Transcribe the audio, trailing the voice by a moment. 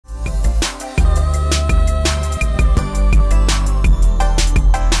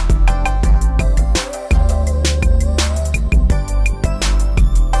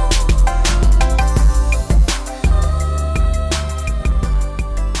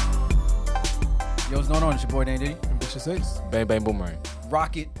going on? It's your boy Dan Diddy. Ambitious 6. Bang bang boomerang.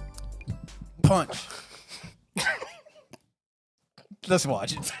 Rocket punch. Let's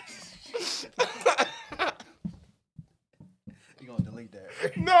watch it. You gonna delete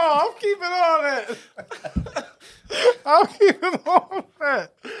that? No, I'm keeping all that. I'm keeping all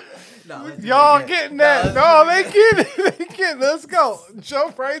that. No, Y'all getting that? No, they getting it. They getting it. Let's go.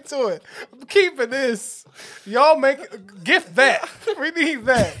 Jump right to it. I'm keeping this. Y'all gift that. We need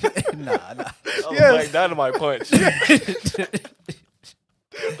that. Nah. Yes. Like dynamite punch.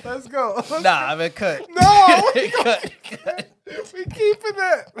 Let's go. Nah, I mean, cut. No, cut. we keeping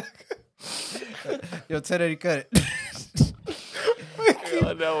that. Yo, 1080, cut it.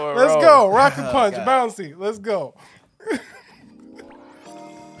 Let's go. Rocket punch. God. Bouncy. Let's go.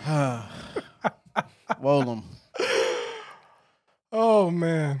 Wolem. Oh,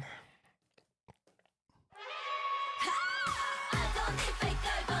 man.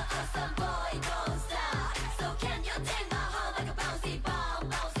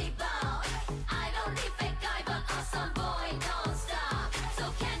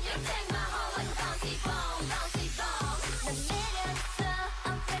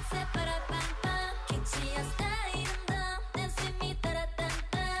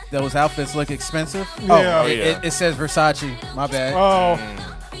 Those outfits look expensive. Yeah. Oh, it says Versace. My bad. Oh.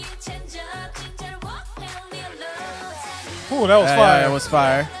 Ooh, that was fire. Yeah, it was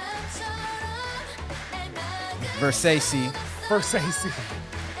fire. Versace. Versace.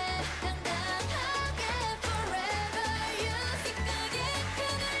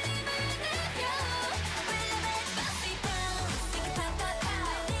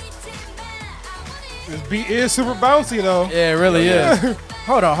 This beat is super bouncy, though. Yeah, it really is.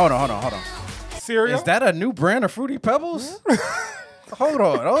 Hold on. Cereal? Is that a new brand of Fruity Pebbles? Hold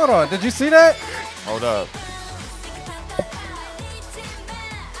on. Did you see that? Hold up.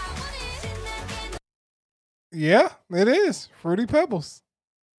 Yeah, it is. Fruity Pebbles.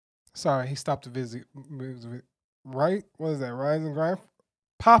 Sorry, he stopped the visit. Right? What is that? Rise and Grind?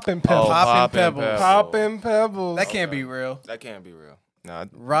 Poppin' Pebbles. Poppin' Pebbles. Poppin' Pebbles. That can't be real. That can't be real. Nah.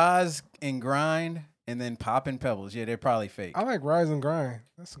 Rise and Grind and then Poppin' Pebbles. Yeah, they're probably fake. I like Rise and Grind.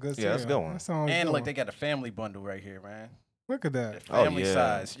 That's a good cereal. that's a good one. That sounds And good look, one. they got a family bundle right here, man. Look at that. Family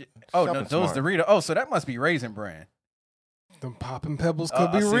size. Oh, no, Shopping those smart. Doritos. Oh, so that must be Raisin Bran. Them Poppin' Pebbles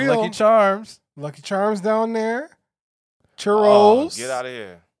could be I see real. Lucky Charms. Lucky Charms down there. Churros. Get out of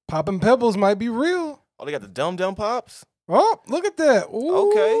here. Poppin' Pebbles might be real. Oh, they got the Dum Dum Pops? Oh, look at that.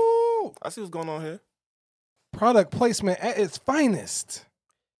 Ooh. Okay. I see what's going on here. Product placement at its finest.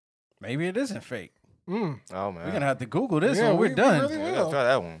 Maybe it isn't fake. Oh, man. We're going to have to Google this Yeah, when we're done. really Yeah, will. try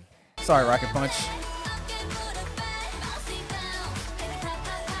that one. Sorry, Rocket Punch.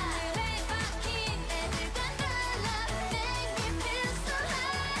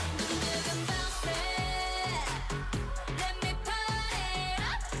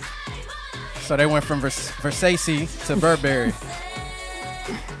 So they went from Versace to Burberry.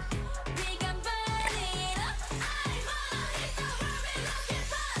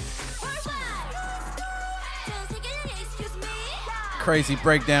 Crazy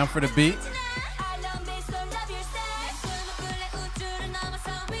breakdown for the beat.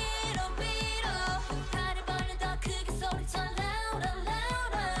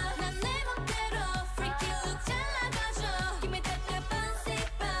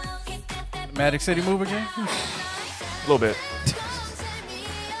 Magic City move again? A little bit.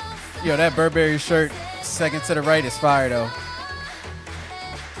 Yo, that Burberry shirt, second to the right, is fire though.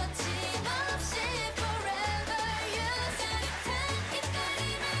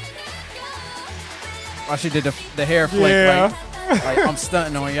 Oh, she did the hair flake Yeah. like I'm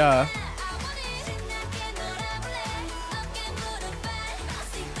stunting on y'all.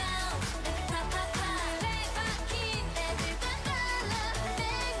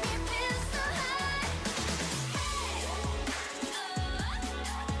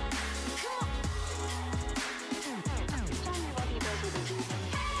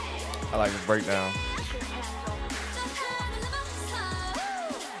 I like the breakdown.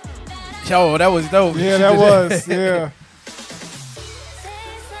 Yo, that was dope. Yeah, She that did was. Yeah.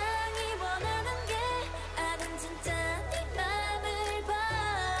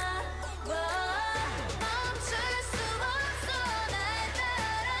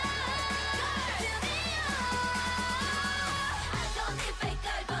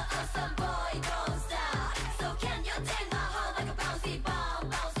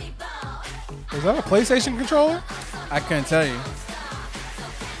 Is that a PlayStation controller? I couldn't tell you.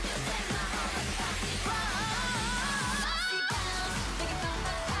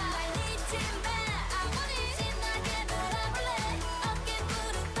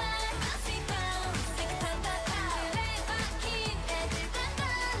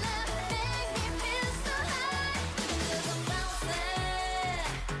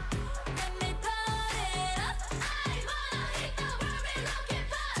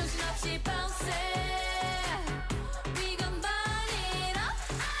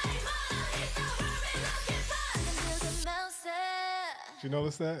 you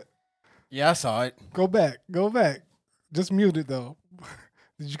notice that? Yeah, I saw it. Go back. Just mute it though.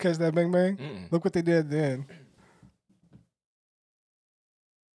 Did you catch that, Bang Bang? Look what they did then.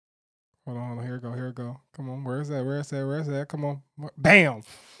 Hold on, here it go. Come on, where's that? Come on. Bam!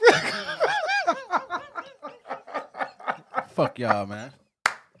 Fuck y'all, man.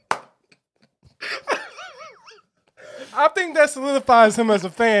 I think that solidifies him as a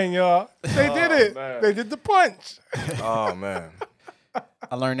fan, y'all. They did it. Man. They did the punch. Oh man,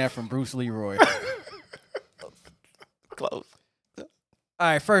 I learned that from Bruce Leroy. close. All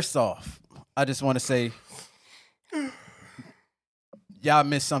right, first off, I just want to say y'all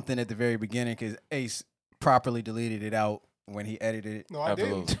missed something at the very beginning because Ace properly deleted it out when he edited it. No, I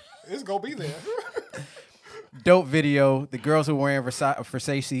didn't. It's gonna be there. Dope video. The girls who were wearing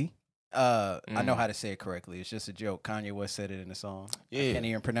Versace. I know how to say it correctly. It's just a joke. Kanye West said it in the song. Yeah. I can't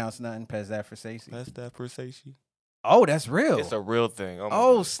even pronounce nothing past that Versace. That's that Versace. Oh, that's real. It's a real thing. Oh, my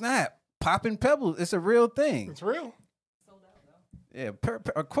Oh, God. snap. Popping Pebbles. It's a real thing. It's real. Yeah,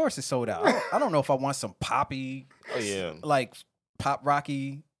 of course it's sold out. I don't know if I want some poppy, Oh yeah. like pop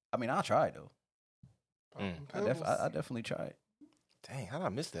rocky. I mean, I'll try it, though. I Pebbles. definitely try it. Dang, how did I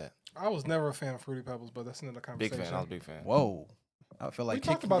miss that? I was never a fan of Fruity Pebbles, but that's another Big conversation. fan. I was a big fan. Whoa. I feel like We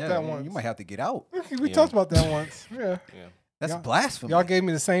talked about that once. You might have to get out. We Yeah. talked about that once. Yeah. Yeah. That's Y'all- blasphemy. Y'all gave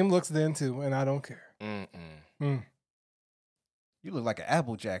me the same looks then too, and I don't care. Mm-mm. You look like an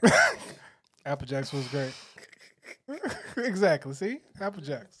Applejack. Apple Jacks was great. Exactly. See? Apple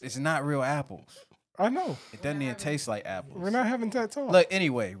Jacks. It's not real apples. I know. It doesn't even taste like apples. We're not having that talk. Look,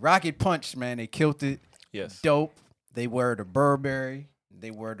 anyway, Rocket Punch, man, they killed it. Yes. Dope. They wore the Burberry. They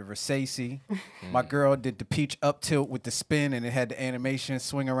wore the Versace. My girl did the peach up tilt with the spin, and it had the animation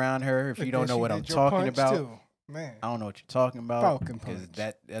swing around her. If Look, you don't then know she what I'm did your talking punch, about, too. Man. I don't know what you're talking about Falcon because punch.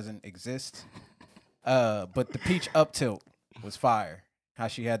 that doesn't exist. But the peach up tilt was fire. How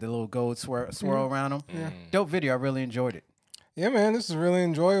she had the little gold swirl around them. Yeah. Dope video. I really enjoyed it. Yeah, man, this is really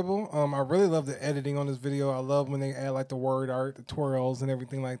enjoyable. I really love the editing on this video. I love when they add like the word art, the twirls, and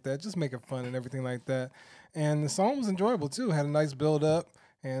everything like that. Just make it fun and everything like that. And the song was enjoyable too. Had a nice build up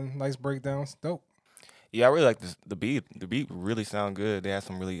and nice breakdowns. Dope. Yeah, I really like the beat. The beat really sound good. They had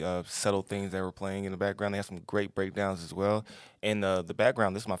some really subtle things that were playing in the background. They had some great breakdowns as well. And the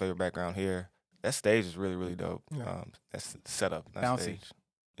background, this is my favorite background here. That stage is really, really dope. Yeah. That's set up. That Bouncy. stage.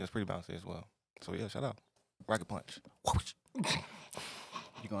 Yeah, it's pretty bouncy as well. So yeah, shout out. Rocket Punch.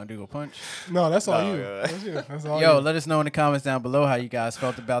 You gonna do a punch? No, that's all No, you. yeah. That's you. That's all Yo, you. let us know in the comments down below how you guys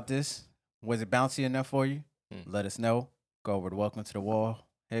felt about this. Was it bouncy enough for you? Mm. Let us know. Go over to Welcome to the Wall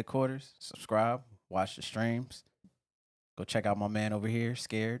headquarters. Subscribe. Watch the streams. Go check out my man over here,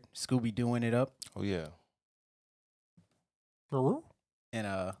 Scared. Scooby doing it up. Oh yeah. For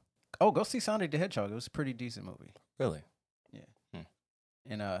And go see Sonic the Hedgehog. It was a pretty decent movie. Really?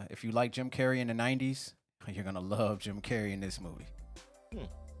 And if you like Jim Carrey in the 90s, you're gonna love Jim Carrey in this movie. real?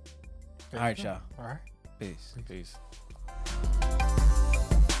 All right, y'all. All right. Peace. Peace.